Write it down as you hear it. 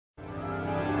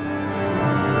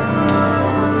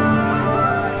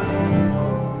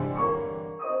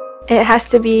It has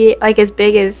to be like as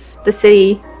big as the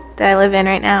city that I live in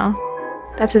right now.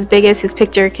 That's as big as his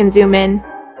picture can zoom in.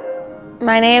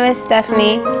 My name is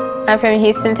Stephanie. I'm from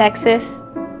Houston, Texas.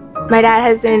 My dad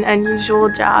has an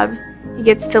unusual job. He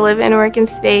gets to live and work in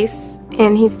space,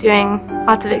 and he's doing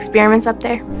lots of experiments up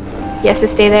there. He has to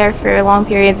stay there for long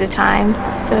periods of time,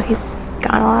 so he's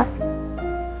gone a lot.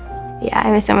 Yeah, I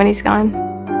miss him when he's gone.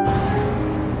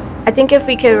 I think if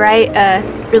we could write a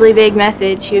really big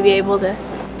message, he would be able to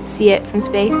see it from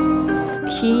space.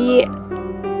 He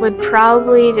would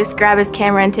probably just grab his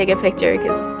camera and take a picture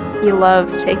because he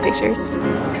loves to take pictures.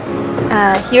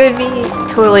 He would be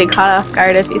totally caught off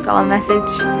guard if he saw a message,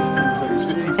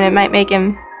 and it might make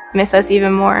him miss us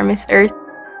even more, miss Earth.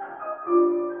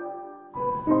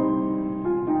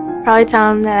 Probably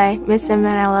tell him that I miss him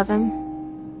and I love him.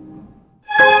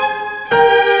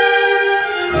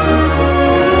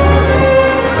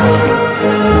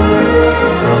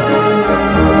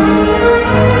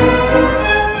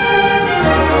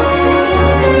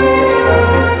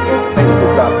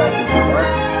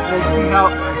 See how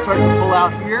I start to pull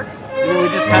out here, and then we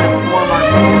just kind of form our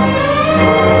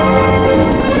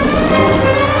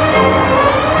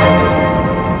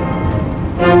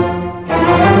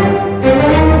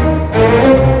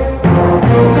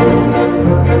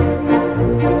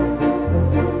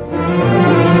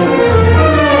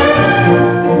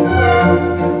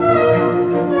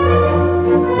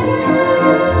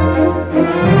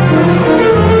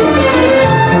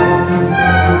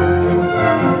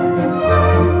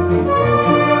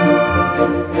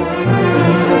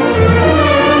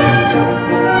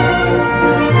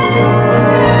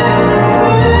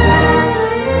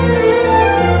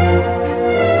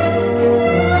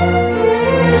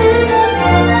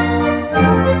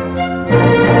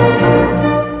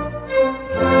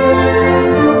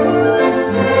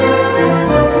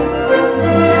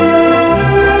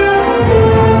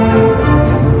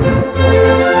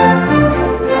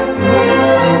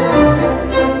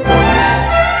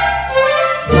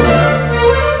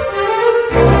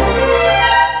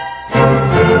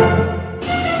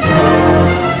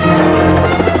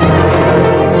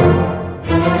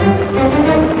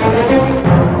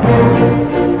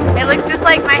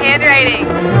like my handwriting.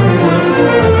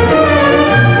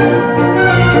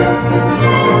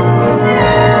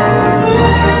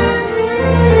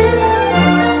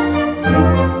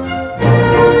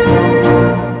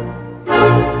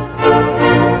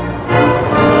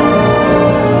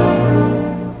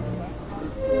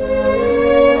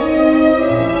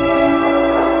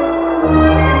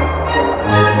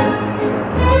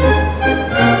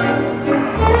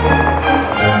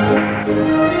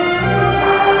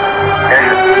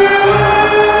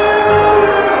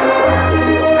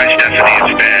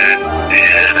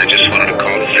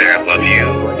 Love you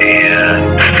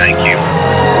and thank you.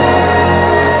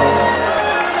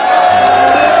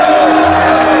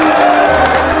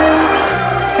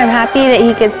 I'm happy that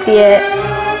he could see it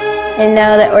and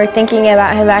know that we're thinking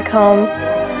about him back home.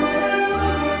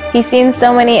 He's seen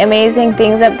so many amazing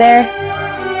things up there,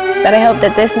 but I hope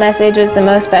that this message was the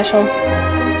most special.